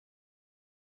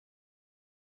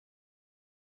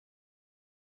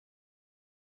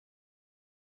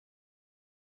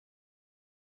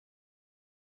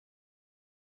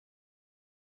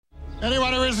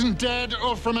Anyone who isn't dead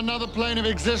or from another plane of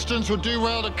existence would do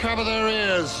well to cover their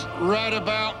ears right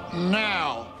about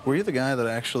now. Were you the guy that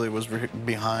actually was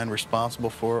responsible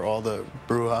for all the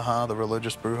brouhaha, the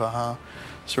religious brouhaha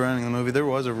surrounding the movie? There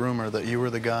was a rumor that you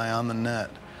were the guy on the net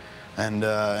and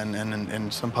in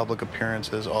some public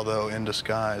appearances, although in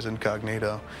disguise,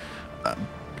 incognito,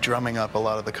 drumming up a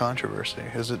lot of the controversy.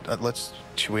 Is it,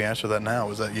 should we answer that now?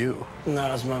 Was that you?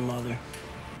 No, it's my mother.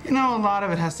 You know, a lot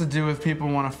of it has to do with people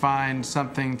want to find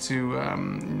something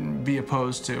to be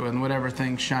opposed to, and whatever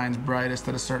thing shines brightest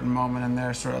at a certain moment in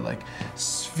their sort of like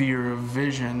sphere of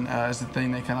vision is the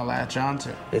thing they kind of latch onto.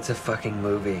 It's a fucking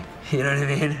movie, you know what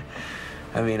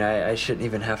I mean? I shouldn't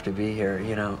even have to be here,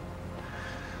 you know,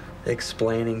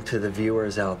 explaining to the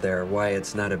viewers out there why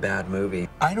it's not a bad movie.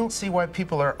 I don't see why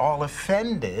people are all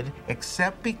offended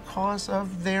except because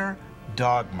of their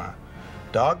dogma.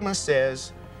 Dogma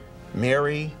says,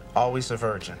 Mary, always a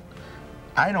virgin.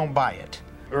 I don't buy it.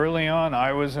 Early on,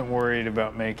 I wasn't worried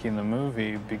about making the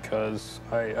movie because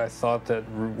I thought that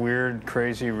weird,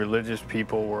 crazy religious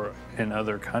people were in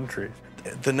other countries.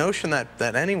 The notion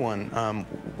that anyone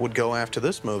would go after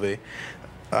this movie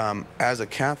as a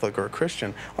Catholic or a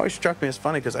Christian always struck me as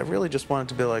funny, because I really just wanted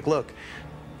to be like, look,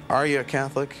 are you a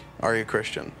Catholic? Are you a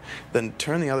Christian? Then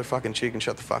turn the other fucking cheek and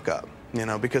shut the fuck up. You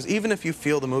know, because even if you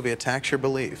feel the movie attacks your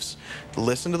beliefs,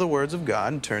 listen to the words of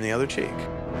God and turn the other cheek.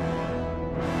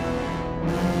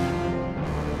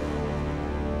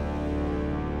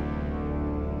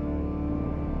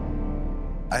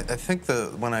 I think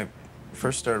when I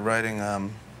first started writing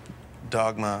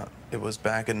Dogma, it was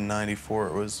back in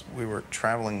 '94. We were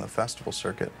traveling the festival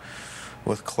circuit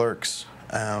with Clerks,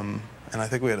 and I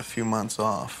think we had a few months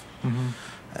off. Mm-hmm.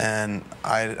 And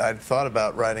I'd thought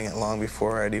about writing it long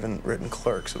before I'd even written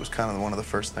Clerks. It was kind of one of the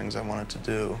first things I wanted to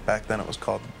do. Back then it was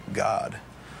called God.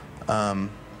 And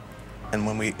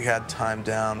when we had time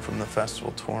down from the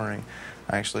festival touring,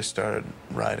 I actually started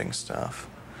writing stuff.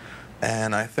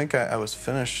 And I think I was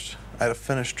finished. I had a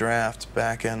finished draft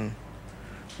back in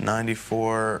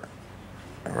 '94,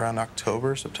 around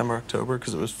October, September, October,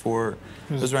 because it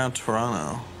was around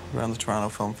Toronto, around the Toronto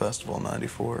Film Festival in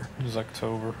 '94. It was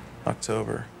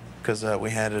October, because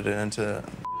we handed it into,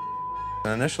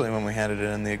 and initially when we handed it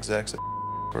in, the execs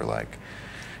were like,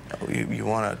 you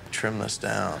want to trim this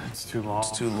down. It's too long.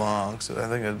 It's too long. So I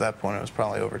think at that point it was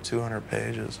probably over 200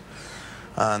 pages.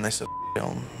 And they said,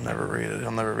 he'll never read it.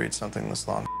 He'll never read something this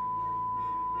long.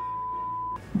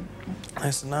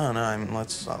 I said, no,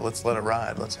 let's let it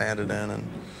ride. Let's hand it in,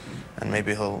 and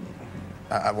maybe he'll,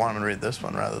 I want him to read this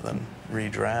one rather than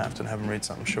redraft and have him read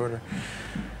something shorter.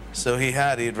 So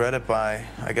he'd read it by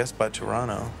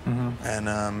Toronto, mm-hmm.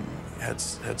 and had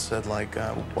said like,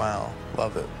 wow,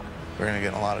 love it. We're gonna get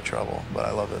in a lot of trouble, but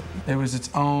I love it. It was its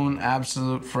own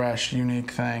absolute, fresh,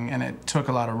 unique thing, and it took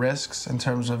a lot of risks in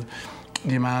terms of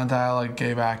the amount of dialogue it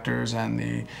gave actors and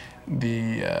the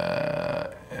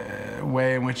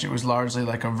way in which it was largely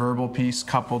like a verbal piece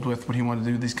coupled with what he wanted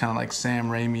to do, these kind of like Sam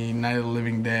Raimi, Night of the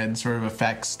Living Dead sort of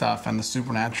effects stuff and the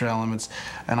supernatural elements,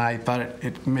 and I thought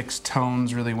it mixed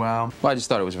tones really well. Well, I just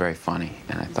thought it was very funny,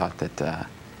 and I thought that,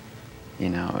 you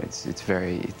know,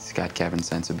 it's got Kevin's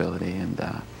sensibility, and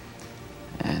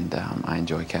I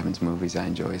enjoy Kevin's movies. I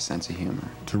enjoy his sense of humor.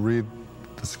 To read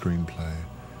the screenplay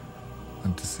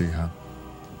and to see how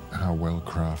well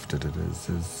crafted it is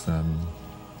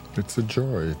it's a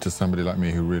joy to somebody like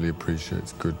me who really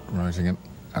appreciates good writing, and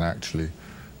actually, at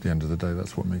the end of the day,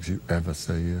 that's what makes you ever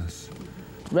say yes.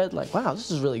 Read like, wow,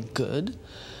 this is really good.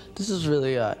 This is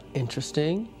really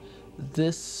interesting.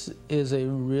 This is a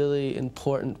really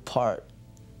important part,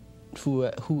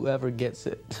 whoever gets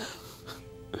it.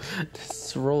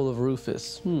 This role of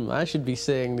Rufus, I should be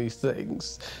saying these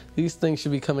things. These things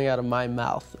should be coming out of my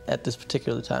mouth at this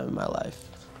particular time in my life.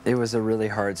 It was a really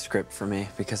hard script for me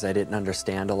because I didn't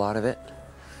understand a lot of it.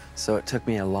 So it took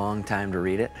me a long time to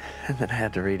read it, and then I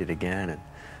had to read it again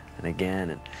and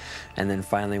again. And then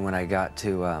finally when I got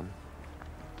to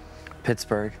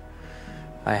Pittsburgh,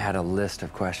 I had a list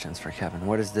of questions for Kevin.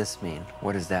 What does this mean?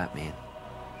 What does that mean?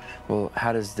 Well,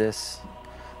 how does this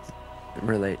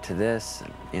relate to this?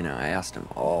 And, you know, I asked him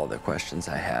all the questions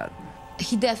I had.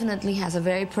 He definitely has a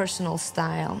very personal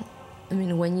style. I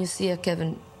mean, when you see a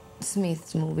Kevin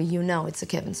Smith movie, you know it's a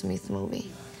Kevin Smith movie.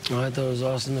 Oh, I thought it was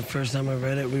awesome. The first time I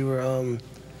read it, we were on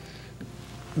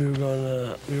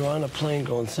a plane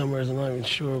going somewhere. I'm not even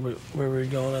sure where we were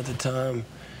going at the time.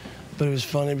 But it was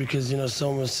funny because, you know,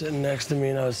 someone was sitting next to me,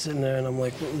 and I was sitting there, and I'm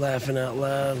like laughing out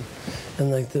loud,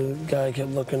 and like the guy kept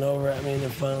looking over at me, and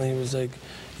then finally he was like,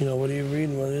 you know, what are you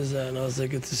reading? What is that? And I was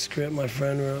like, it's a script my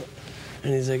friend wrote.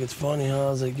 And he's like, it's funny, huh? I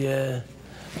was like, yeah.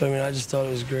 But I mean, I just thought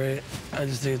it was great. I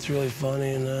just think it's really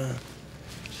funny and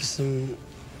just some,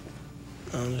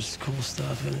 just cool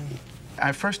stuff in it.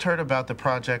 I first heard about the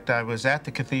project, I was at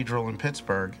the Cathedral in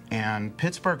Pittsburgh, and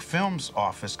Pittsburgh Film's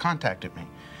office contacted me.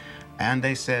 And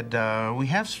they said, we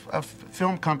have a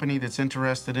film company that's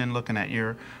interested in looking at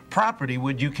your property.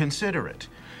 Would you consider it?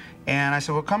 And I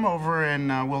said, well, come over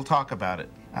and we'll talk about it.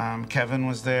 Kevin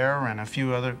was there and a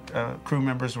few other crew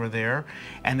members were there.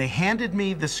 And they handed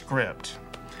me the script.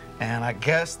 And I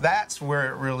guess that's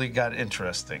where it really got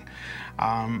interesting.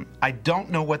 I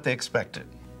don't know what they expected.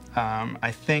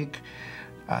 I think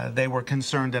they were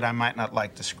concerned that I might not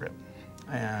like the script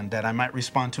and that I might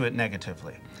respond to it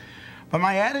negatively. But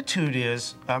my attitude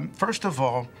is, first of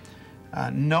all,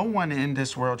 no one in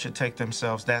this world should take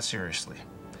themselves that seriously.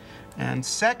 And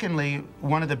secondly,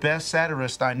 one of the best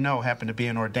satirists I know happened to be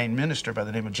an ordained minister by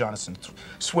the name of Jonathan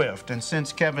Swift. And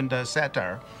since Kevin does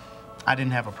satire, I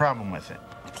didn't have a problem with it.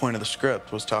 The point of the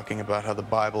script was talking about how the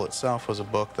Bible itself was a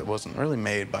book that wasn't really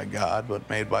made by God, but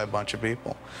made by a bunch of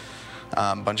people.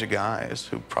 A bunch of guys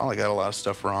who probably got a lot of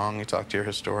stuff wrong. You talk to your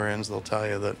historians, they'll tell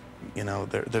you that, you know,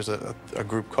 there's a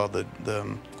group called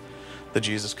the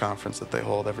Jesus Conference that they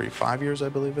hold every 5 years, I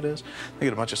believe it is. They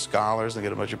get a bunch of scholars, they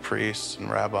get a bunch of priests and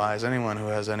rabbis, anyone who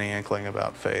has any inkling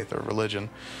about faith or religion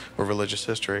or religious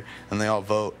history, and they all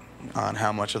vote on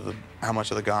how much of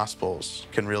the Gospels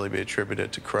can really be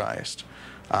attributed to Christ,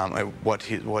 what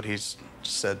he's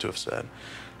said to have said.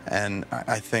 And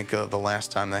I think the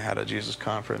last time they had a Jesus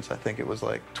conference, I think it was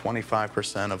like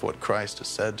 25% of what Christ is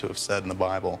said to have said in the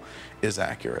Bible is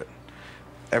accurate.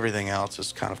 Everything else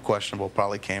is kind of questionable,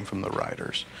 probably came from the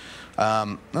writers.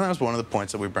 And that was one of the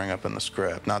points that we bring up in the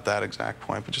script. Not that exact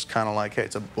point, but just kind of like, hey,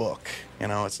 it's a book. You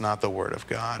know, it's not the Word of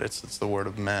God. It's the Word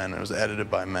of men. It was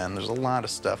edited by men. There's a lot of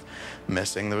stuff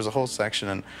missing. There was a whole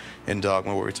section in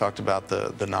Dogma where we talked about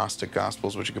the Gnostic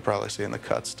Gospels, which you could probably see in the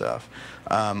cut stuff,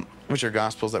 which are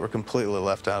Gospels that were completely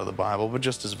left out of the Bible, but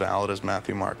just as valid as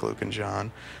Matthew, Mark, Luke, and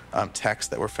John. Texts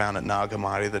that were found at Nag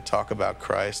Hammadi that talk about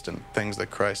Christ and things that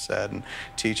Christ said and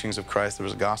teachings of Christ. There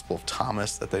was a Gospel of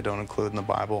Thomas that they don't include in the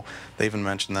Bible. They even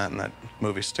mentioned that in that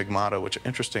movie Stigmata, which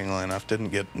interestingly enough didn't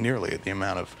get nearly the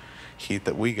amount of heat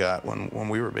that we got when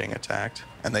we were being attacked.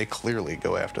 And they clearly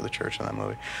go after the church in that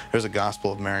movie. There's a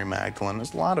Gospel of Mary Magdalene.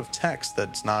 There's a lot of text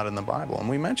that's not in the Bible, and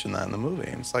we mentioned that in the movie.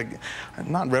 And it's like,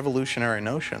 not revolutionary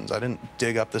notions. I didn't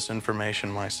dig up this information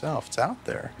myself. It's out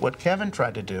there. What Kevin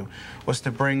tried to do was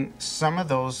to bring some of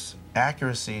those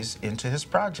accuracies into his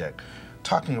project,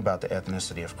 talking about the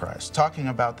ethnicity of Christ, talking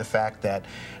about the fact that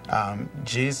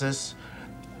Jesus'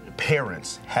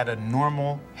 parents had a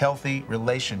normal, healthy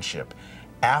relationship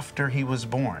after he was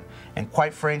born. And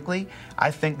quite frankly, I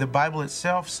think the Bible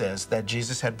itself says that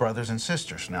Jesus had brothers and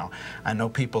sisters. Now, I know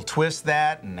people twist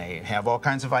that and they have all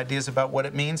kinds of ideas about what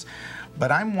it means,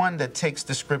 but I'm one that takes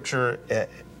the scripture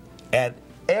at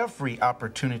every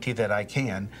opportunity that I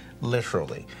can,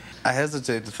 literally. I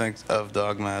hesitate to think of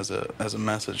Dogma as a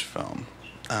message film,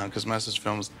 because message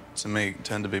films, to me,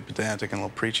 tend to be pedantic and a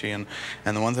little preachy, and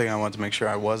the one thing I wanted to make sure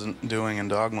I wasn't doing in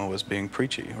Dogma was being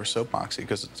preachy or soapboxy,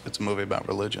 because it's a movie about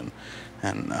religion.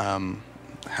 And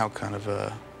how kind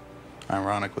of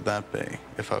ironic would that be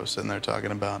if I was sitting there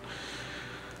talking about,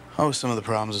 oh, some of the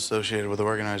problems associated with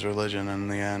organized religion, and in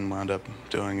the end wound up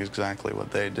doing exactly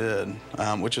what they did,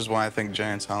 which is why I think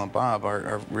Jay and Silent Bob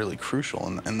are really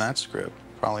crucial in that script,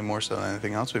 probably more so than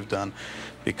anything else we've done,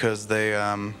 because they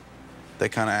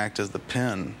kind of act as the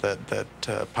pin that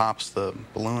pops the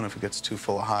balloon if it gets too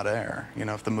full of hot air. You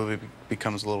know, if the movie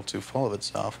becomes a little too full of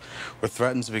itself or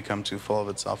threatens to become too full of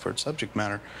itself for its subject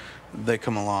matter, they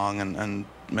come along and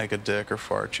make a dick or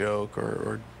fart joke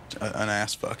or an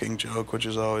ass-fucking joke, which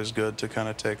is always good to kind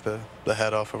of take the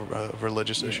head off of a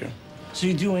religious issue. So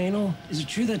you do anal? Is it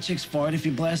true that chicks fart if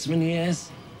you blast them in the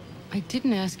ass? I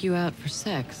didn't ask you out for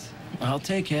sex. I'll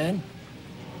take head.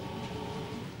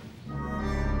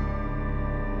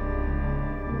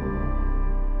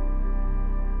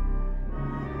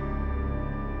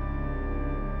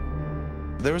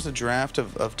 There was a draft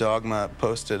of Dogma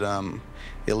posted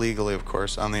illegally, of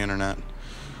course, on the internet.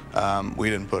 We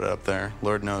didn't put it up there.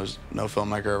 Lord knows no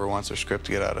filmmaker ever wants their script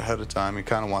to get out ahead of time. You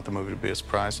kind of want the movie to be a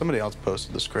surprise. Somebody else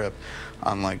posted the script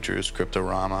on like Drew's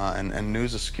Scriptorama and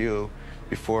News Askew.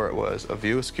 Before it was a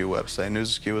View Askew website. News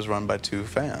Askew was run by two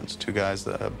fans, two guys,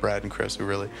 Brad and Chris, who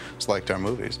really just liked our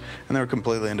movies. And they were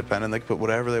completely independent. They could put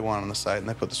whatever they want on the site, and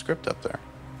they put the script up there.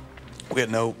 We had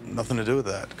nothing to do with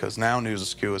that, because now News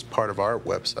Askew is part of our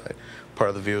website, part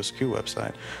of the View Askew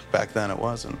website. Back then it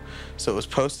wasn't. So it was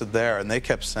posted there, and they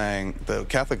kept saying, the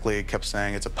Catholic League kept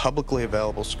saying, it's a publicly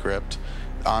available script.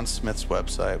 on Smith's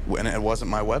website, and it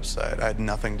wasn't my website. I had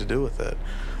nothing to do with it.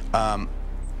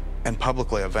 And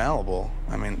publicly available,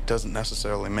 I mean, it doesn't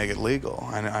necessarily make it legal.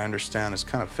 I understand it's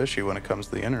kind of fishy when it comes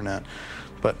to the internet,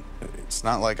 but it's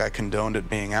not like I condoned it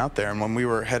being out there. And when we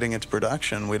were heading into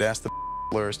production, we'd ask the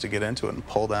lawyers to get into it and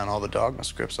pull down all the Dogma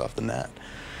scripts off the net.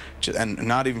 And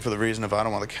not even for the reason of I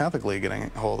don't want the Catholic League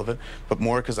getting a hold of it, but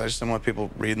more because I just didn't want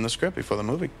people reading the script before the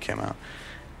movie came out.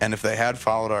 And if they had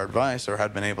followed our advice or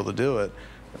had been able to do it,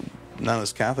 none of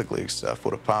this Catholic League stuff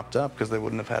would have popped up because they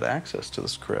wouldn't have had access to the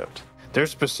script. Their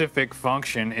specific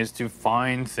function is to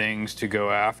find things to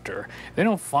go after. If they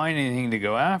don't find anything to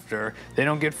go after, they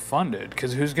don't get funded,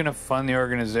 because who's going to fund the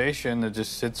organization that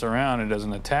just sits around and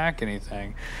doesn't attack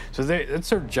anything? So that's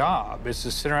their job, is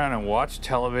to sit around and watch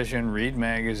television, read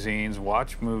magazines,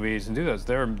 watch movies, and do those.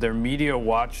 They're media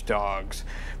watchdogs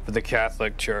for the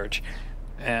Catholic Church.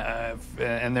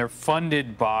 And they're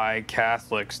funded by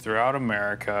Catholics throughout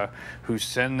America who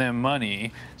send them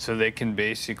money so they can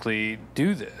basically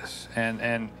do this.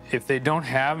 And if they don't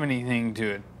have anything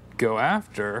to go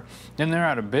after, then they're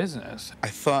out of business. I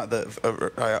thought that,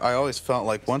 I always felt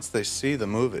like once they see the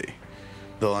movie,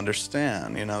 they'll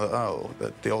understand, you know, oh,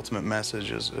 that the ultimate message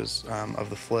is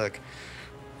of the flick,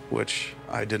 which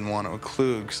I didn't want to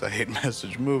include because I hate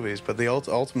message movies, but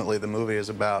ultimately the movie is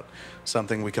about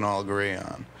something we can all agree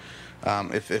on.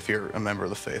 If you're a member of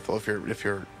the faithful, if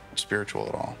you're spiritual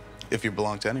at all, if you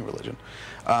belong to any religion.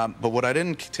 But what I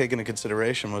didn't take into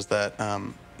consideration was that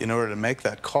in order to make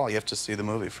that call, you have to see the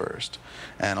movie first.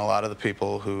 And a lot of the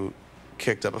people who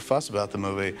kicked up a fuss about the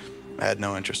movie had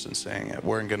no interest in seeing it,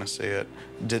 weren't going to see it,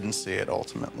 didn't see it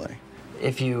ultimately.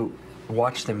 If you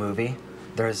watch the movie,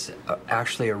 there's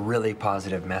actually a really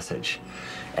positive message.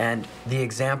 And the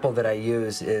example that I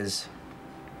use is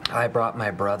I brought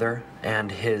my brother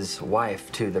and his wife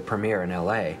to the premiere in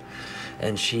LA,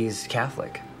 and she's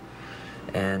Catholic,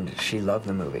 and she loved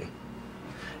the movie.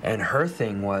 And her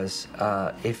thing was,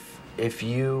 if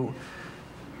you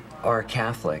are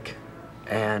Catholic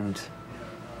and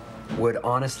would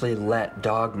honestly let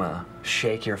dogma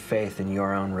shake your faith in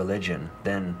your own religion,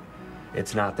 then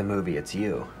it's not the movie, it's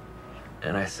you.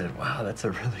 And I said, wow, that's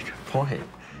a really good point.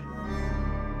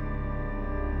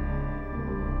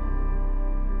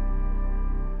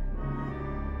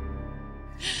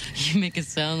 You make it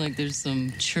sound like there's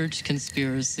some church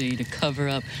conspiracy to cover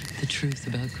up the truth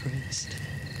about Christ.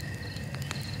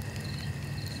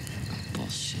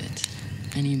 Bullshit.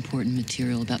 Any important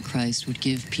material about Christ would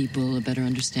give people a better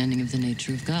understanding of the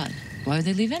nature of God. Why would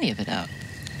they leave any of it out?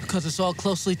 Because it's all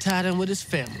closely tied in with his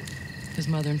family. His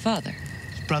mother and father.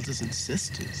 Brothers and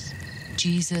sisters.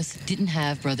 Jesus didn't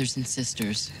have brothers and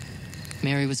sisters.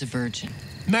 Mary was a virgin.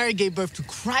 Mary gave birth to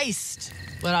Christ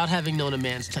without having known a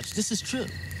man's touch. This is true.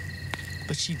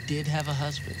 But she did have a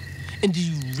husband. And do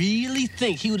you really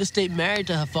think he would have stayed married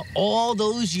to her for all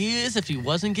those years if he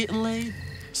wasn't getting laid?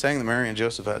 Saying that Mary and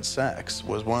Joseph had sex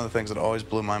was one of the things that always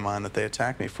blew my mind that they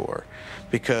attacked me for.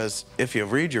 Because if you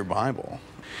read your Bible,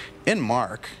 in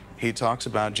Mark, he talks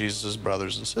about Jesus'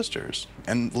 brothers and sisters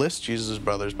and lists Jesus'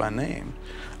 brothers by name.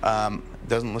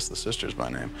 Doesn't list the sisters by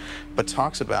name, but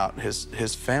talks about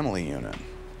his family unit.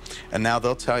 And now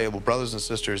they'll tell you, well, brothers and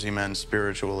sisters, he meant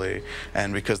spiritually,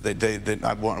 and because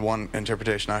one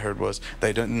interpretation I heard was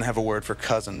they didn't have a word for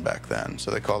cousin back then,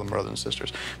 so they called them brothers and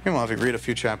sisters. Meanwhile, if you read a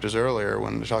few chapters earlier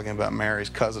when they're talking about Mary's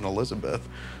cousin Elizabeth,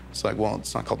 it's like, well,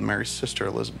 it's not called Mary's sister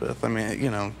Elizabeth. I mean, you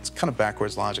know, it's kind of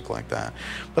backwards logic like that.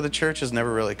 But the church has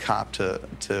never really copped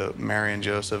to Mary and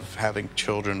Joseph having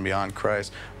children beyond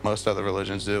Christ. Most other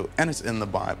religions do, and it's in the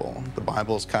Bible. The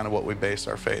Bible is kind of what we base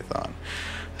our faith on.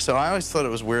 So I always thought it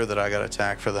was weird that I got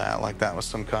attacked for that, like that was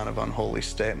some kind of unholy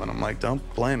statement. I'm like,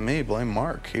 don't blame me, blame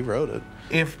Mark. He wrote it.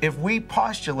 If we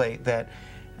postulate that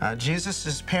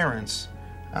Jesus' parents,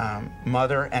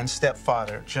 mother and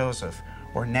stepfather, Joseph,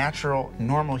 were natural,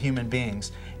 normal human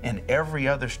beings in every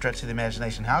other stretch of the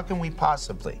imagination, how can we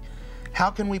possibly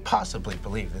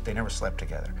believe that they never slept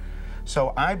together?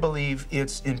 So I believe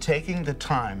it's in taking the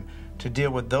time to deal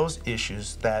with those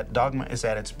issues that Dogma is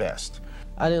at its best.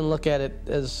 I didn't look at it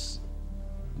as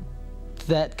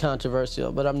that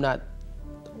controversial, but I'm not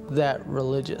that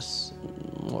religious.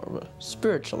 More of a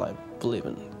spiritual. I believe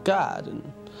in God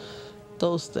and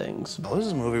those things. Well, this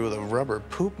is a movie with a rubber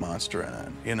poop monster in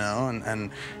it, you know, and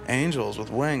angels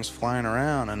with wings flying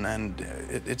around, and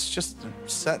it's just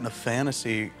set in a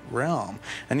fantasy realm.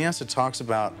 And yes, it talks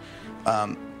about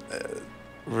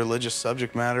religious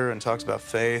subject matter and talks about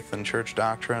faith and church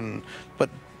doctrine,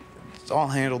 but all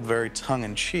handled very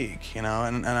tongue-in-cheek, you know,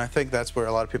 and I think that's where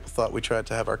a lot of people thought we tried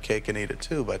to have our cake and eat it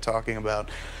too, by talking about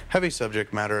heavy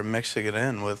subject matter and mixing it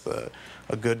in with a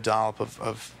good dollop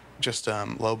of just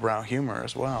lowbrow humor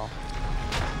as well.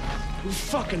 Who's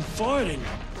fucking farting?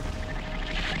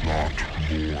 Not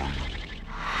born.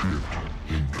 Shit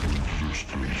into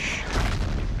existence.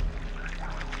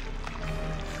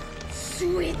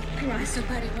 Sweet Christ,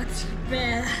 somebody, what's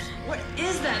bad? What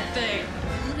is that thing?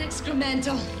 An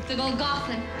excremental, the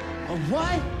Golgothan. A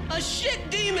what? A shit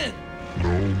demon! No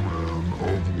man of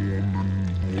woman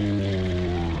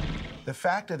born. The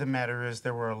fact of the matter is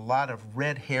there were a lot of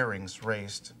red herrings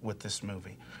raised with this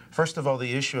movie. First of all,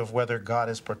 the issue of whether God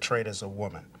is portrayed as a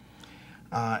woman.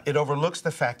 It overlooks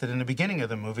the fact that in the beginning of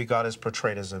the movie, God is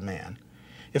portrayed as a man.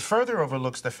 It further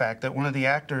overlooks the fact that one of the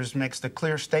actors makes the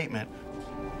clear statement,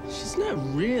 she's not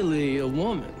really a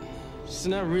woman. She's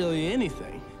not really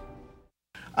anything.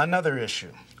 Another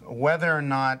issue, whether or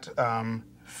not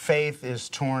faith is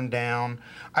torn down.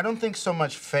 I don't think so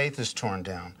much faith is torn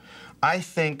down. I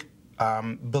think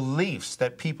beliefs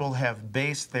that people have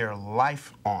based their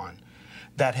life on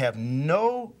that have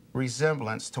no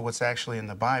resemblance to what's actually in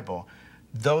the Bible,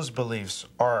 those beliefs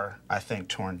are, I think,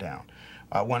 torn down.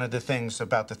 One of the things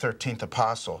about the 13th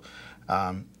apostle,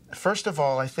 first of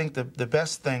all, I think the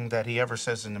best thing that he ever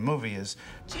says in the movie is,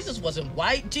 Jesus wasn't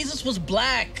white, Jesus was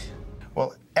black.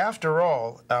 Well, after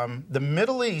all, the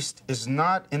Middle East is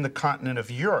not in the continent of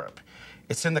Europe.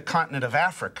 It's in the continent of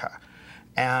Africa.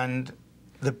 And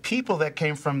the people that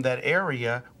came from that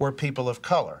area were people of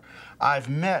color. I've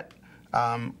met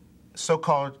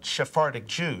so-called Sephardic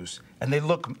Jews, and they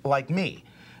look like me.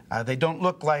 They don't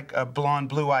look like a blonde,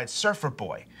 blue-eyed surfer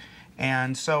boy.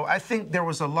 And so I think there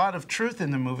was a lot of truth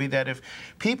in the movie that if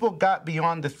people got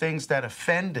beyond the things that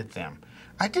offended them.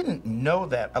 I didn't know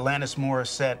that Alanis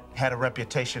Morissette had a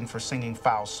reputation for singing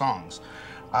foul songs.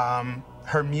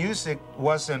 Her music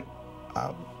wasn't,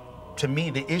 to me,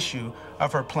 the issue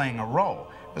of her playing a role.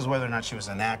 It was whether or not she was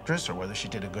an actress or whether she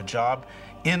did a good job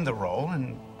in the role.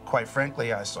 And quite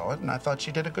frankly, I saw it and I thought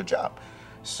she did a good job.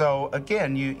 So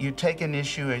again, you take an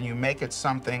issue and you make it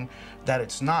something that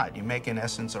it's not. You make, in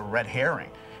essence, a red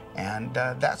herring. And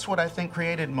that's what I think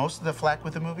created most of the flack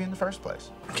with the movie in the first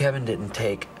place. Kevin didn't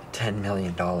take $10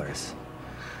 million,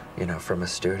 you know, from a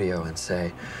studio and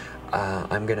say,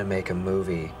 I'm gonna make a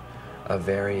movie, a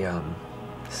very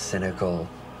cynical,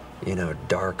 you know,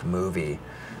 dark movie,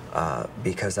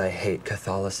 because I hate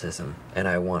Catholicism and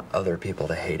I want other people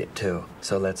to hate it too.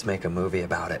 So let's make a movie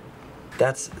about it.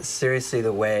 That's seriously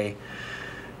the way,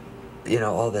 you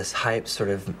know, all this hype sort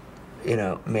of, you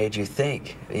know, made you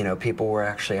think. You know, people were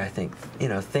actually, I think, you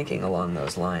know, thinking along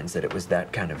those lines, that it was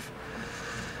that kind of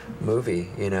movie,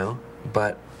 you know,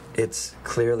 but it's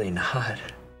clearly not.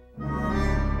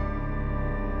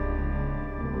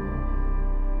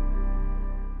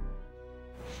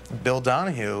 Bill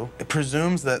Donahue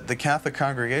presumes that the Catholic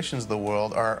congregations of the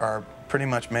world are pretty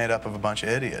much made up of a bunch of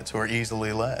idiots who are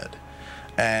easily led,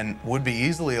 and would be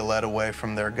easily led away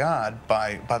from their God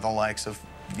by the likes of,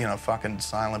 you know, fucking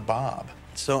Silent Bob.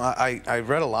 So I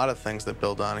read a lot of things that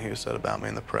Bill Donahue said about me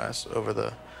in the press over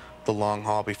the long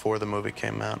haul before the movie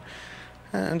came out,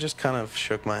 and just kind of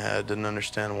shook my head, didn't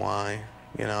understand why.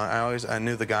 You know, I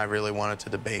knew the guy really wanted to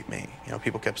debate me. You know,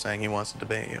 people kept saying he wants to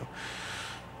debate you.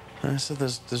 And I said,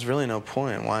 there's really no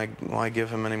point. Why give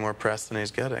him any more press than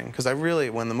he's getting? Because I really,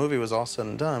 when the movie was all said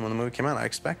and done, when the movie came out, I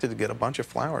expected to get a bunch of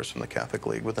flowers from the Catholic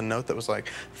League with a note that was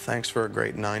like, thanks for a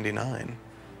great 99.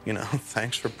 You know,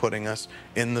 thanks for putting us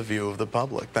in the view of the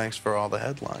public. Thanks for all the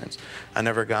headlines. I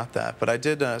never got that. But I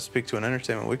did speak to an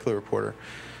Entertainment Weekly reporter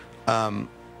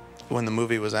when the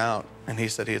movie was out, and he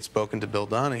said he had spoken to Bill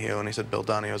Donahue, and he said, Bill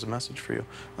Donahue has a message for you.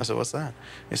 I said, what's that?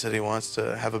 He said he wants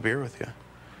to have a beer with you.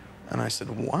 And I said,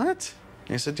 what?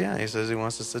 He said, yeah. He says he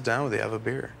wants to sit down with you, have a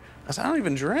beer. I said, I don't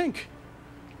even drink.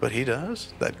 But he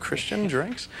does. That Christian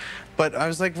drinks. But I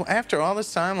was like, well, after all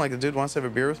this time, like, the dude wants to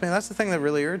have a beer with me. That's the thing that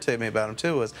really irritated me about him,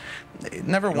 too, was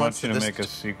never He wants wants you to make a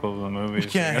sequel to the movie.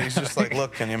 Yeah, he's just like,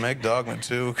 look, can you make Dogma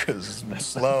 2? Because it's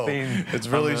slow. It's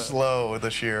really slow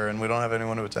this year, and we don't have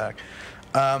anyone to attack.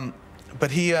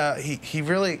 But he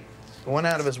really went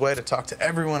out of his way to talk to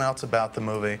everyone else about the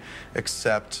movie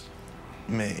except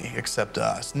me, except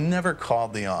us. Never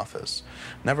called the office.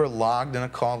 Never logged in a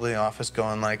call to the office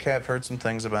going like, hey, I've heard some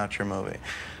things about your movie.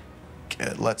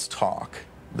 Let's talk.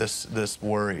 This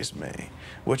worries me,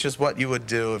 which is what you would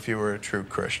do if you were a true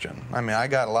Christian. I mean, I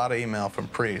got a lot of email from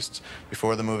priests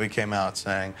before the movie came out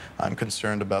saying, I'm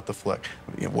concerned about the flick.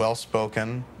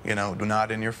 Well-spoken, you know,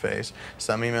 not in your face.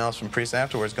 Some emails from priests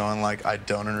afterwards going like, I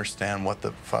don't understand what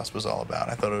the fuss was all about.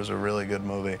 I thought it was a really good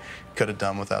movie. Could have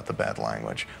done without the bad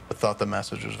language, but thought the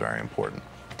message was very important.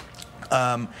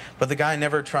 But the guy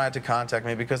never tried to contact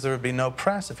me because there would be no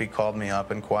press if he called me up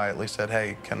and quietly said,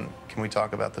 hey, can we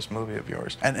talk about this movie of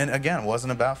yours? And again, it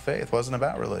wasn't about faith, it wasn't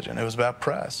about religion, it was about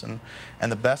press. And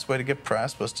the best way to get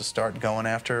press was to start going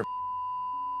after.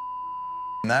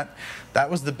 And that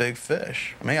was the big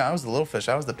fish. I mean, I was the little fish,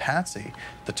 I was the patsy,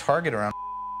 the target around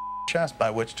chest by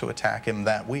which to attack him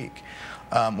that week.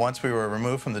 Once we were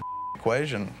removed from the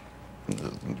equation,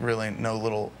 really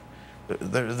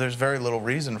there's very little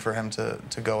reason for him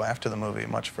to go after the movie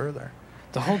much further.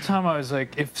 The whole time I was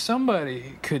like,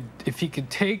 if he could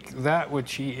take that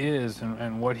which he is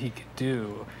and what he could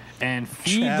do and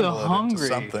feed the hungry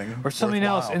or something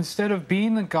else, instead of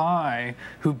being the guy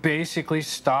who basically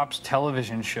stops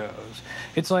television shows.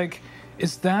 It's like,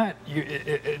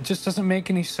 it just doesn't make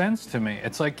any sense to me.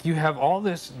 It's like you have all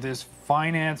this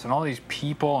finance and all these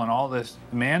people and all this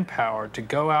manpower to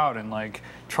go out and like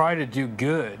try to do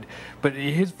good, but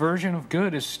his version of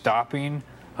good is stopping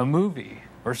a movie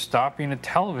or stopping a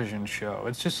television show.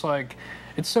 It's just like,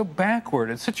 it's so backward.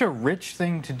 It's such a rich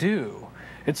thing to do.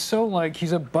 It's so like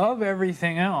he's above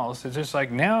everything else. It's just like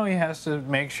now he has to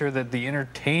make sure that the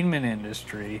entertainment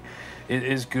industry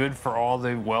is good for all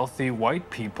the wealthy white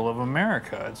people of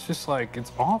America. It's just like,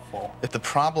 it's awful. The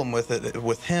problem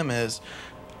with him is,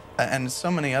 and so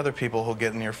many other people who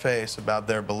get in your face about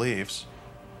their beliefs,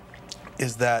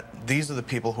 is that these are the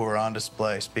people who are on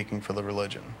display speaking for the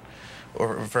religion,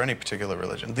 or for any particular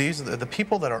religion. These are the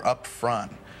people that are up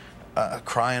front,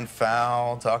 crying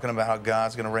foul, talking about how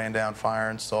God's going to rain down fire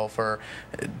and sulfur,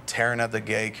 tearing at the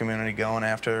gay community, going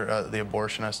after the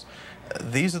abortionists.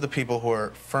 These are the people who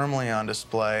are firmly on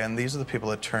display, and these are the people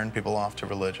that turn people off to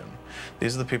religion.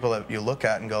 These are the people that you look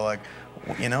at and go like,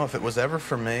 you know, if it was ever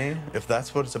for me, if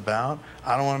that's what it's about,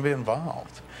 I don't want to be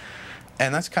involved.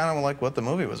 And that's kind of like what the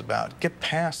movie was about. Get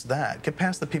past that. Get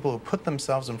past the people who put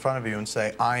themselves in front of you and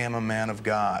say, I am a man of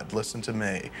God, listen to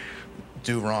me.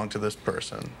 Do wrong to this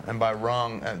person. And by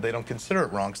wrong, they don't consider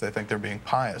it wrong because they think they're being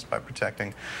pious by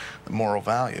protecting the moral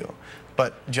value.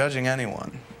 But judging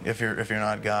anyone, if you're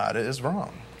not God, is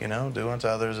wrong. You know, do unto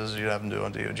others as you'd have them do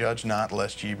unto you. Judge not,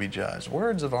 lest ye be judged.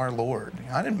 Words of our Lord.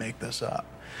 I didn't make this up.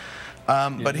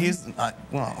 But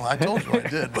well, I told you I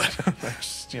did,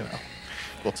 but you know,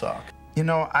 we'll talk. You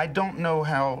know, I don't know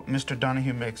how Mr.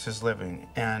 Donahue makes his living,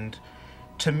 and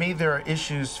to me there are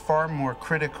issues far more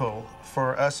critical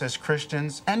for us as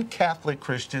Christians and Catholic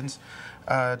Christians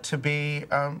to be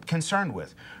concerned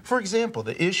with. For example,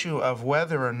 the issue of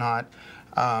whether or not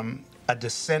a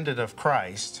descendant of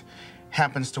Christ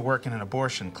happens to work in an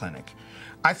abortion clinic.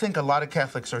 I think a lot of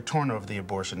Catholics are torn over the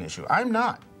abortion issue. I'm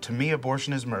not. To me,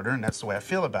 abortion is murder, and that's the way I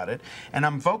feel about it, and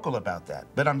I'm vocal about that.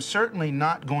 But I'm certainly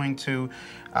not going to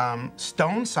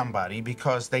stone somebody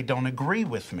because they don't agree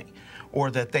with me or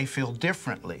that they feel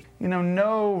differently. You know,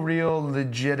 no real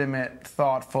legitimate,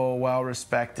 thoughtful,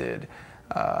 well-respected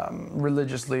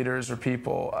religious leaders or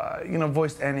people, you know,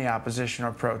 voiced any opposition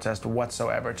or protest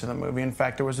whatsoever to the movie. In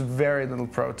fact, there was very little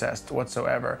protest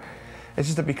whatsoever. It's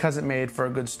just that because it made for a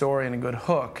good story and a good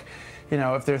hook, you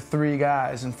know, if there are 3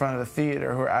 guys in front of the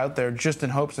theater who are out there just in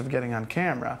hopes of getting on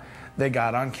camera, they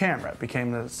got on camera. It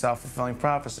became the self-fulfilling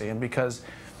prophecy. And because,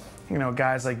 you know,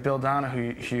 guys like Bill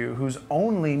Donahue, who's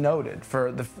only noted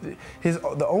for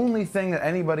the only thing that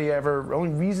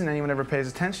only reason anyone ever pays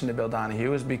attention to Bill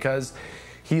Donahue is because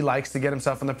he likes to get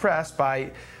himself in the press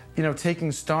by, you know,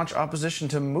 taking staunch opposition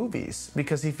to movies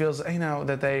because he feels, you know,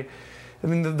 that they, I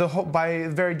mean, the whole, by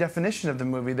very definition of the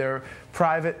movie, they're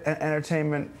private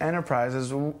entertainment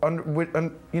enterprises, you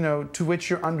know, to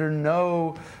which you're under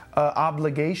no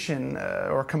obligation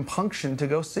or compunction to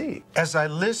go see. As I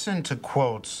listen to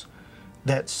quotes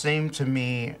that seem to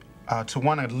me to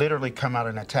want to literally come out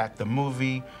and attack the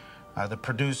movie, the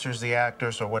producers, the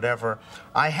actors, or whatever,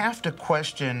 I have to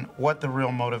question what the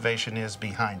real motivation is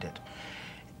behind it.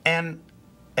 And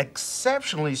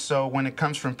exceptionally so when it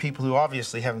comes from people who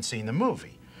obviously haven't seen the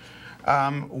movie.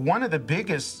 One of the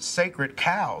biggest sacred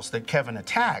cows that Kevin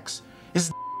attacks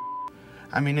is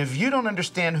I mean, if you don't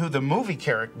understand who the movie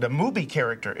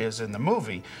character is in the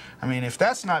movie, I mean, if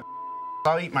that's not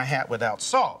I'll eat my hat without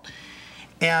salt.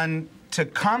 And to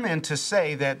come and to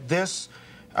say that this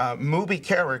movie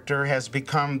character has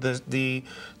become the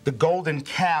golden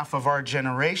calf of our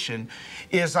generation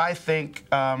is, I think,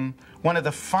 one of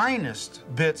the finest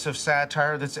bits of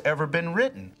satire that's ever been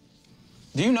written.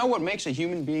 Do you know what makes a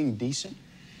human being decent?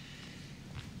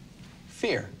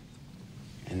 Fear.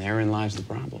 And therein lies the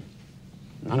problem.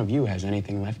 None of you has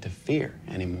anything left to fear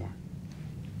anymore.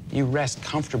 You rest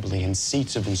comfortably in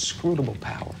seats of inscrutable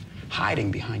power,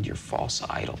 hiding behind your false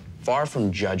idol, far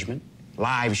from judgment,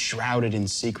 lives shrouded in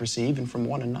secrecy, even from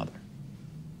one another.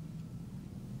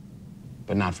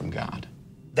 But not from God.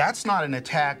 That's not an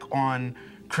attack on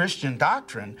Christian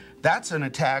doctrine. That's an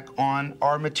attack on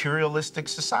our materialistic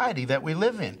society that we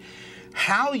live in.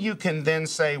 How you can then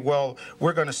say, well,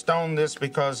 we're going to stone this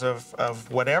because of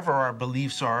whatever our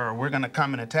beliefs are, or we're going to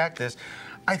come and attack this,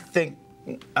 I think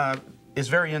is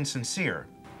very insincere.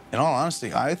 In all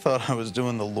honesty, I thought I was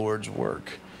doing the Lord's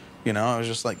work. You know, I was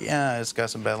just like, yeah, it's got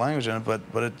some bad language in it,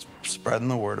 but it's spreading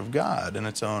the word of God in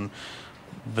its own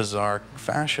bizarre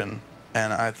fashion.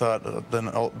 And I thought,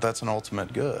 then that's an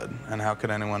ultimate good. And how could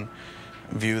anyone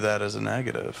view that as a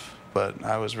negative? But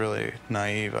I was really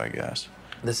naive, I guess.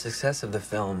 The success of the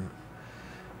film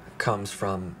comes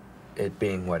from it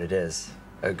being what it is,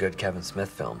 a good Kevin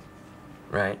Smith film,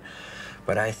 right?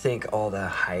 But I think all the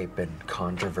hype and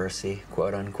controversy,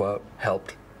 quote unquote,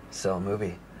 helped sell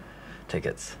movie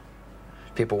tickets.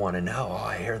 People want to know, oh,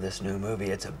 I hear this new movie,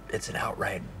 it's an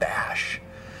outright bash,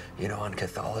 you know, on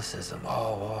Catholicism.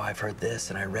 Oh, I've heard this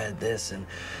and I read this and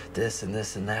this and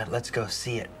this and that. Let's go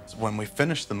see it. When we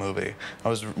finished the movie,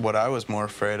 what I was more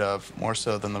afraid of, more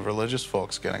so than the religious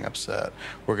folks getting upset,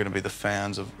 were going to be the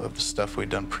fans of the stuff we'd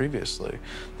done previously.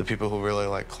 The people who really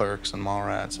like Clerks and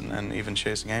Mallrats and even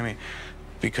Chasing Amy,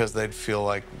 because they'd feel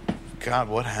like, God,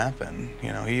 what happened?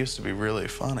 You know, he used to be really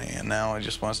funny, and now he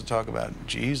just wants to talk about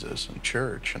Jesus and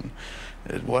church and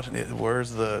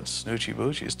where's the snoochie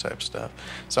boochies type stuff.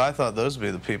 So I thought those would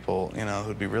be the people, you know,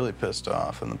 who'd be really pissed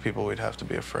off and the people we'd have to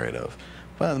be afraid of.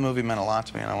 But the movie meant a lot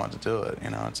to me, and I wanted to do it.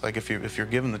 You know, it's like if you're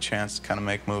given the chance to kind of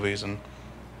make movies and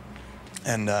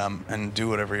do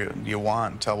whatever you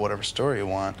want, tell whatever story you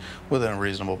want within a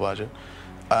reasonable budget,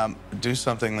 do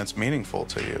something that's meaningful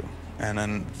to you. And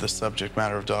then the subject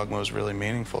matter of Dogma was really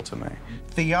meaningful to me.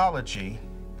 Theology,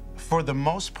 for the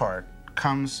most part,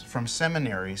 comes from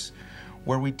seminaries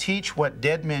where we teach what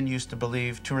dead men used to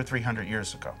believe 200 or 300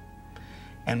 years ago.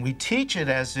 And we teach it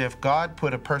as if God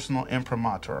put a personal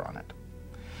imprimatur on it.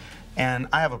 And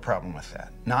I have a problem with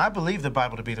that. Now, I believe the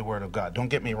Bible to be the Word of God, don't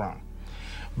get me wrong.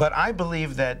 But I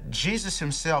believe that Jesus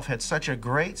himself had such a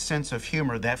great sense of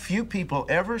humor that few people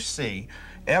ever see,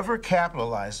 ever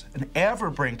capitalize, and ever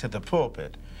bring to the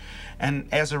pulpit. And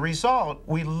as a result,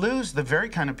 we lose the very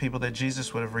kind of people that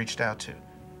Jesus would have reached out to.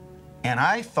 And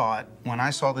I thought, when I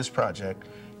saw this project,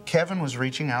 Kevin was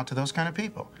reaching out to those kind of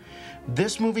people.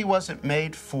 This movie wasn't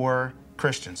made for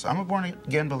Christians. I'm a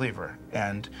born-again believer,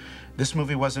 and this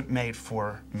movie wasn't made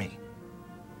for me.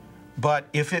 But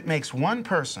if it makes one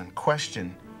person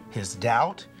question his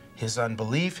doubt, his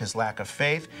unbelief, his lack of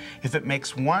faith, if it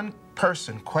makes one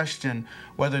person question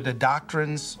whether the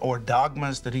doctrines or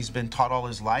dogmas that he's been taught all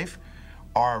his life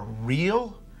are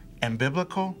real and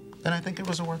biblical, then I think it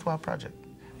was a worthwhile project.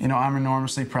 You know, I'm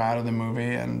enormously proud of the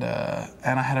movie, and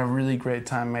I had a really great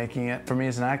time making it. For me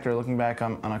as an actor, looking back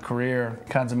on a career,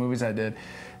 kinds of movies I did,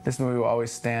 this movie will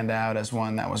always stand out as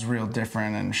one that was real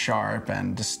different and sharp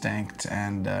and distinct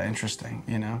and interesting,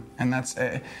 you know? And that's,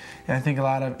 I think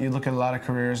you look at a lot of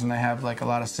careers and they have like a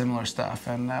lot of similar stuff,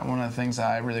 and one of the things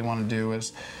I really want to do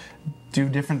is do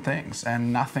different things,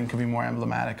 and nothing could be more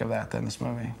emblematic of that than this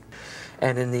movie.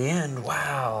 And in the end,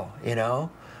 wow, you know?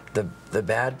 The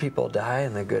bad people die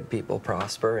and the good people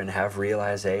prosper and have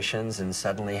realizations and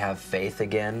suddenly have faith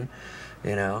again,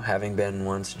 you know, having been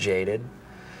once jaded.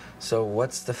 So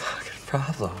what's the fucking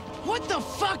problem? What the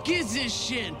fuck is this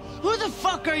shit? Who the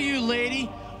fuck are you, lady?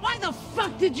 Why the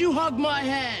fuck did you hug my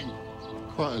head?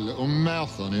 Quite a little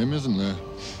mouth on him, isn't there?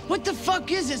 What the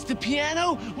fuck is this, the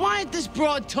piano? Why ain't this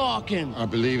broad talking? I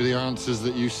believe the answers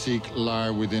that you seek lie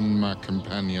within my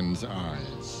companion's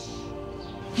eyes.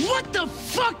 What the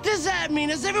fuck does that mean?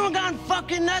 Has everyone gone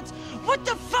fucking nuts? What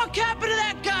the fuck happened to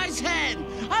that guy's head?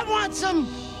 I want some...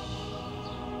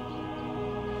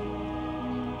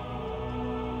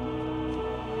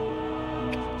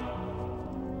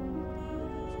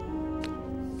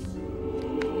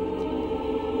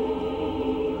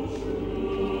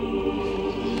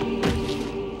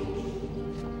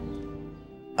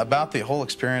 About the whole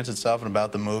experience itself and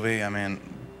about the movie, I mean,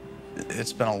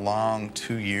 it's been a long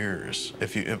 2 years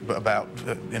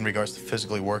in regards to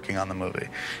physically working on the movie.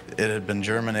 It had been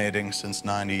germinating since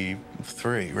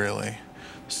 '93, really.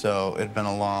 So it's been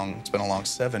a long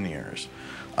 7 years.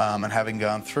 And having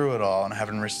gone through it all and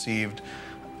having received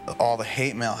all the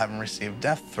hate mail, having received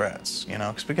death threats, you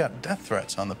know, because we got death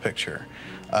threats on the picture.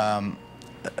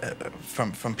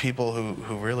 From people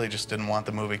who really just didn't want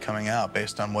the movie coming out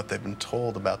based on what they've been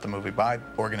told about the movie by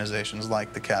organizations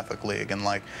like the Catholic League and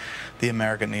like the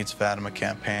America Needs Fatima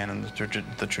campaign and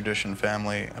the Tradition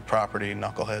Family Property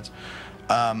Knuckleheads.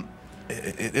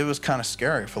 It was kind of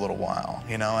scary for a little while,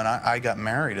 you know, and I got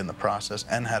married in the process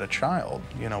and had a child,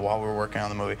 you know, while we were working on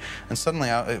the movie. And suddenly,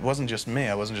 it wasn't just me.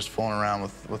 I wasn't just fooling around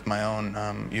with my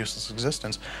own useless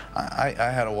existence. I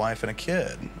had a wife and a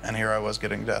kid, and here I was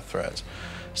getting death threats.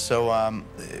 So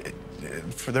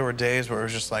there were days where it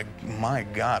was just like, my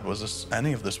God, was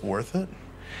any of this worth it?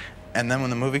 And then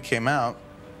when the movie came out,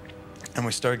 and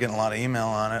we started getting a lot of email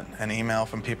on it, and email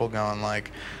from people going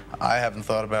like, I haven't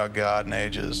thought about God in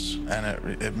ages,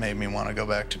 and it made me want to go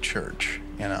back to church,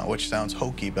 you know, which sounds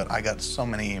hokey, but I got so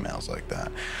many emails like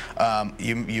that.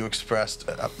 You expressed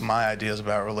my ideas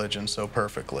about religion so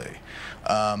perfectly.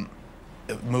 The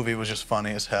movie was just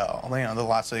funny as hell. You know, there are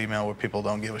lots of email where people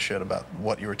don't give a shit about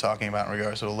what you were talking about in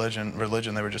regards to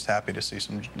religion. They were just happy to see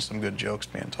some good jokes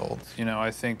being told. You know,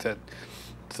 I think that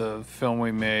the film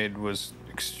we made was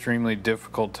extremely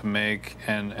difficult to make,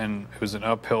 and it was an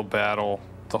uphill battle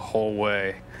the whole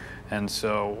way. And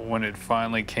so when it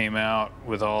finally came out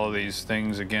with all of these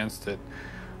things against it,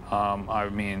 I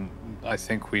mean, I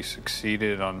think we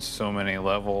succeeded on so many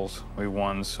levels. We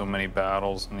won so many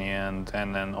battles in the end,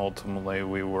 and then ultimately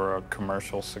we were a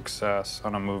commercial success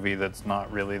on a movie that's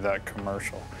not really that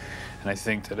commercial. And I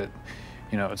think that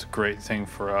you know, it's a great thing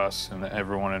for us and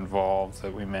everyone involved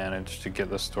that we managed to get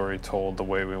the story told the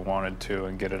way we wanted to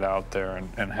and get it out there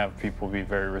and have people be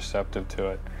very receptive to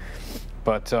it.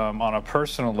 But on a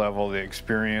personal level, the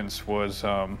experience was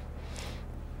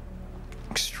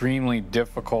extremely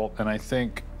difficult, and I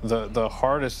think the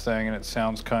hardest thing, and it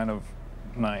sounds kind of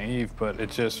naive, but it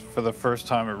just, for the first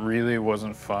time, it really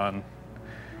wasn't fun.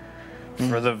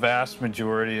 For the vast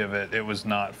majority of it, it was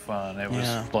not fun. It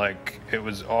was like, it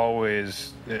was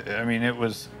always, I mean,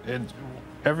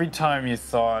 every time you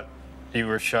thought you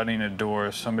were shutting a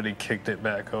door, somebody kicked it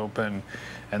back open,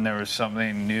 and there was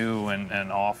something new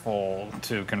and awful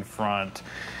to confront.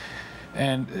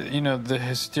 And, you know, the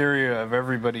hysteria of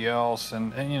everybody else,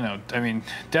 and you know, I mean,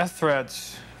 death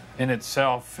threats in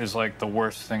itself is like the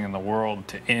worst thing in the world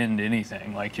to end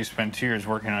anything. Like, you spend 2 years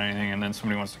working on anything and then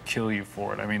somebody wants to kill you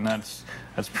for it. I mean, that's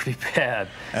pretty bad.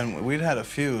 And we'd had a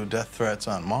few death threats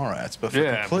on Mallrats, but for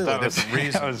completely different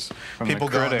reasons. People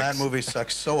going, that movie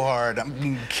sucks so hard, I'm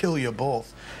going to kill you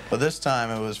both. But this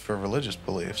time it was for religious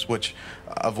beliefs,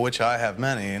 of which I have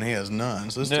many and he has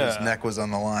none. So this dude's neck was on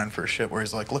the line for shit where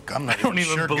he's like, look, I'm not even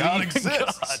sure God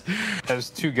exists. As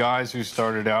two guys who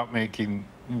started out making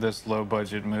this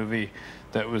low-budget movie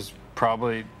that was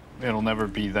probably, it'll never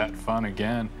be that fun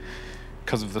again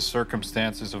because of the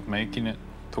circumstances of making it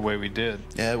the way we did.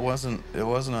 Yeah, it wasn't a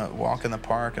walk in the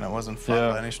park, and it wasn't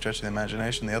fun by any stretch of the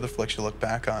imagination. The other flicks you look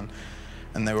back on,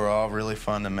 and they were all really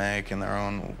fun to make in their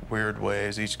own weird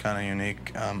ways, each kind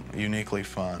of uniquely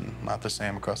fun, not the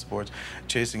same across the boards.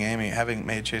 Chasing Amy, having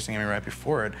made Chasing Amy right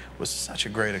before it, was such a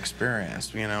great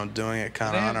experience, you know, doing it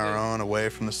kind of on our own, away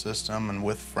from the system and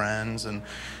with friends, and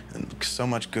so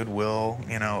much goodwill,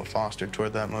 you know, fostered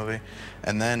toward that movie.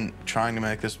 And then trying to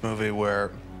make this movie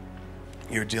where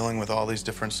you're dealing with all these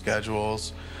different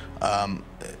schedules,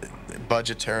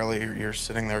 budgetarily, you're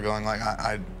sitting there going like,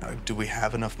 do we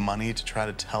have enough money to try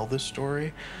to tell this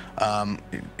story?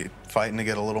 Fighting to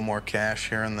get a little more cash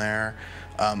here and there,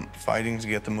 fighting to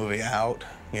get the movie out,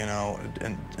 you know,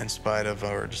 in spite of,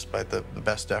 or despite the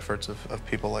best efforts of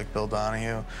people like Bill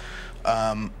Donahue.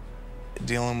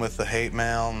 Dealing with the hate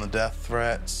mail and the death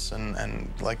threats, and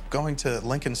like going to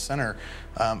Lincoln Center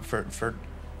for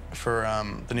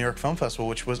the New York Film Festival,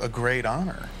 which was a great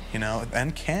honor, you know,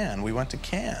 and Cannes. We went to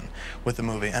Cannes with the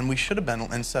movie, and we should have been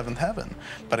in Seventh Heaven.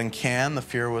 But in Cannes, the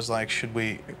fear was like, should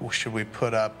we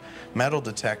put up metal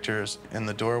detectors in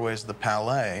the doorways of the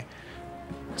Palais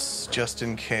just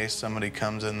in case somebody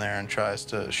comes in there and tries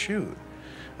to shoot?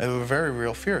 They were very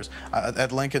real fears.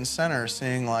 At Lincoln Center,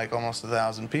 seeing like almost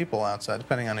 1,000 people outside,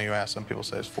 depending on who you ask, some people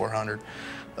say it's 400.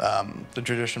 The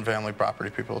Tradition Family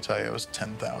Property people will tell you it was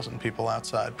 10,000 people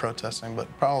outside protesting, but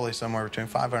probably somewhere between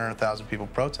 500 and 1,000 people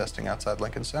protesting outside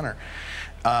Lincoln Center.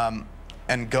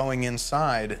 And going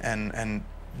inside and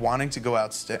wanting to go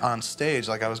out on stage,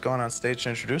 like I was going on stage to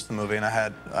introduce the movie, and I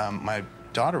had my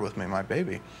daughter with me, my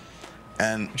baby.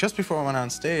 And just before I went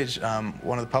on stage,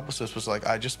 one of the publicists was like,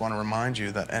 I just want to remind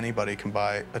you that anybody can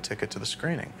buy a ticket to the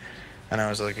screening. And I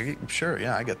was like, sure,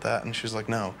 yeah, I get that. And she's like,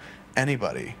 no,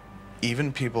 anybody,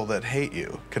 even people that hate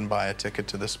you, can buy a ticket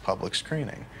to this public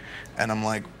screening. And I'm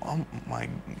like, oh my,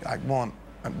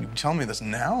 you tell me this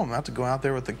now? I'm about to go out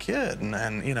there with the kid,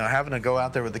 and you know, having to go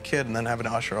out there with the kid and then having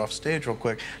to usher off stage real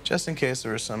quick, just in case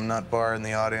there was some nut bar in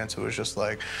the audience who was just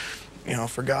like, you know,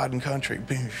 for God and country,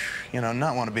 you know,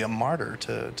 not want to be a martyr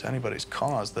to anybody's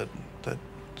cause that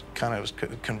kind of was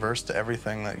converse to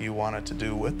everything that you wanted to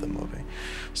do with the movie.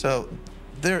 So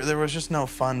there was just no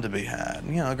fun to be had.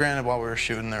 You know, granted, while we were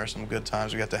shooting, there were some good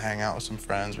times. We got to hang out with some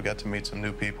friends. We got to meet some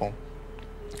new people.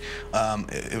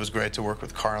 It was great to work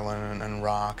with Carlin and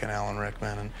Rock and Alan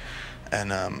Rickman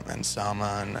and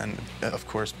Selma and of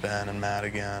course Ben and Matt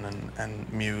again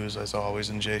and Muse as always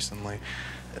and Jason Lee.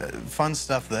 Fun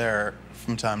stuff there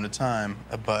from time to time,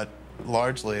 but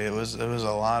largely it was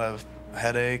a lot of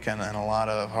headache and a lot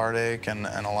of heartache and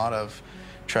a lot of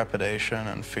trepidation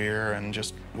and fear and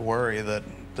just worry that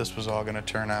this was all going to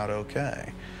turn out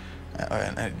okay.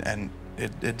 And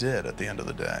it did at the end of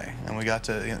the day. And we got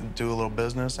to do a little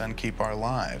business and keep our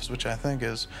lives, which I think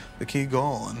is the key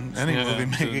goal in any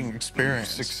movie-making experience.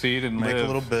 Succeed and make live. a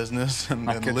little business and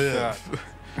live.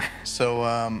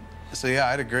 So yeah,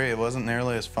 I'd agree. It wasn't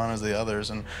nearly as fun as the others,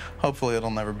 and hopefully it'll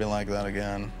never be like that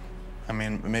again. I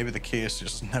mean, maybe the key is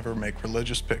just never make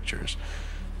religious pictures.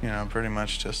 You know, pretty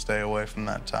much just stay away from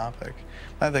that topic.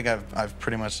 I think I've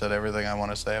pretty much said everything I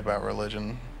want to say about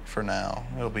religion for now.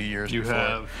 It'll be years before. You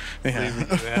have. Yeah. You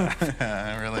have.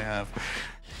 Yeah, I really have.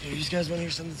 Hey, you guys want to hear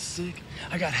something sick?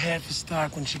 I got half a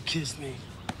stock when she kissed me.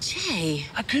 Jay.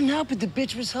 I couldn't help it. The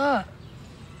bitch was hot.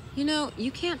 You know,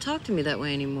 you can't talk to me that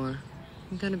way anymore.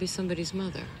 I'm gonna be somebody's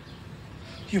mother.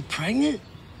 You're pregnant?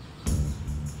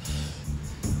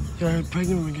 You're already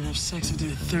pregnant. We're gonna have sex with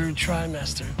your third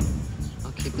trimester.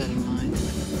 I'll keep that in mind.